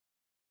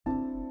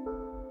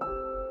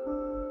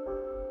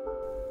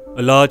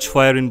A large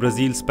fire in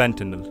Brazil's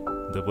Pantanal,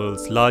 the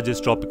world's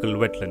largest tropical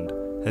wetland,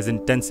 has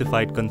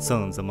intensified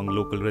concerns among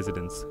local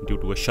residents due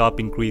to a sharp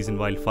increase in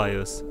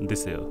wildfires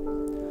this year.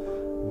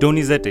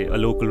 Donizete, a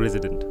local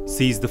resident,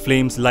 sees the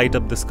flames light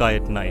up the sky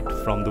at night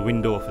from the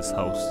window of his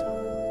house,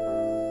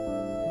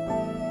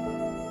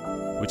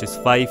 which is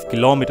 5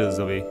 kilometers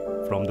away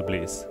from the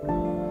blaze.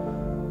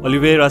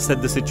 Oliveira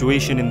said the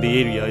situation in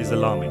the area is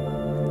alarming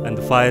and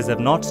the fires have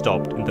not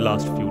stopped in the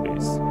last few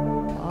days.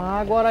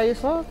 Agora aí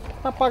só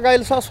apagar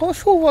ele só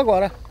chuva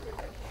agora.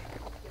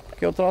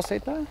 Porque o troço aí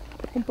tá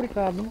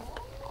complicado, né?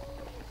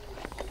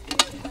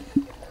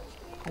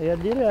 Aí é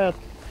direto.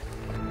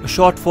 A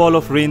shortfall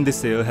of rain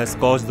this year has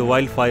caused the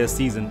wildfire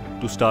season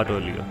to start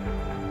earlier.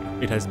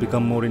 It has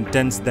become more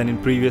intense than in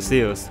previous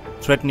years,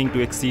 threatening to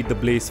exceed the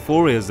blaze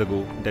 4 years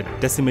ago that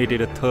decimated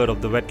a third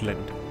of the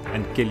wetland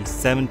and killed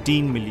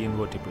 17 million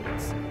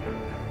vertebrates.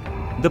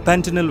 The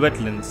Pantanal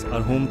wetlands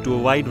are home to a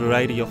wide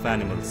variety of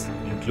animals,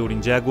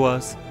 including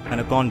jaguars,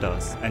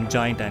 anacondas, and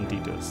giant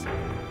anteaters.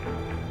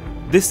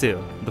 This year,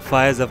 the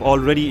fires have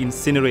already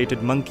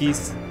incinerated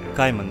monkeys,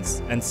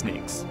 caimans, and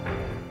snakes.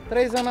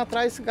 3 anos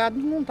atrás esse gado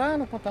não tá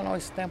no Pantanal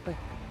esse tempo aí.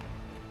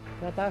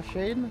 Já tá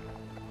cheio, né?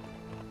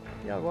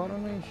 E agora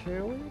não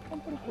encheu e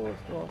complicou os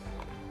troços.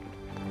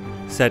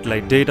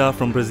 Satellite data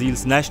from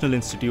Brazil's National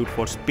Institute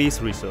for Space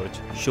Research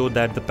show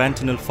that the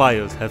Pantanal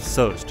fires have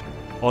surged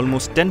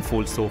almost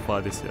tenfold so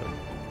far this year.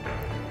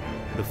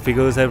 The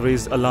figures have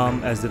raised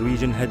alarm as the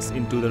region heads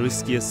into the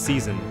riskiest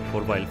season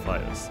for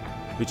wildfires,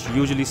 which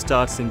usually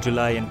starts in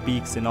July and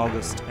peaks in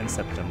August and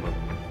September.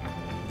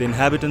 The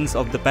inhabitants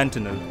of the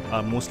Pantanal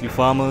are mostly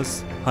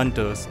farmers,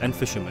 hunters, and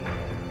fishermen,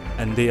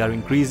 and they are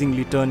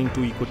increasingly turning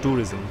to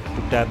ecotourism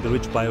to tap the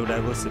rich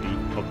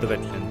biodiversity of the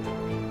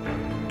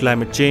wetland.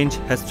 Climate change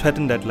has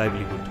threatened that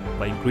livelihood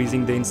by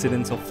increasing the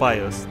incidence of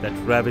fires that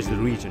ravage the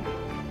region,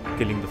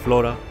 killing the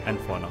flora and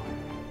fauna.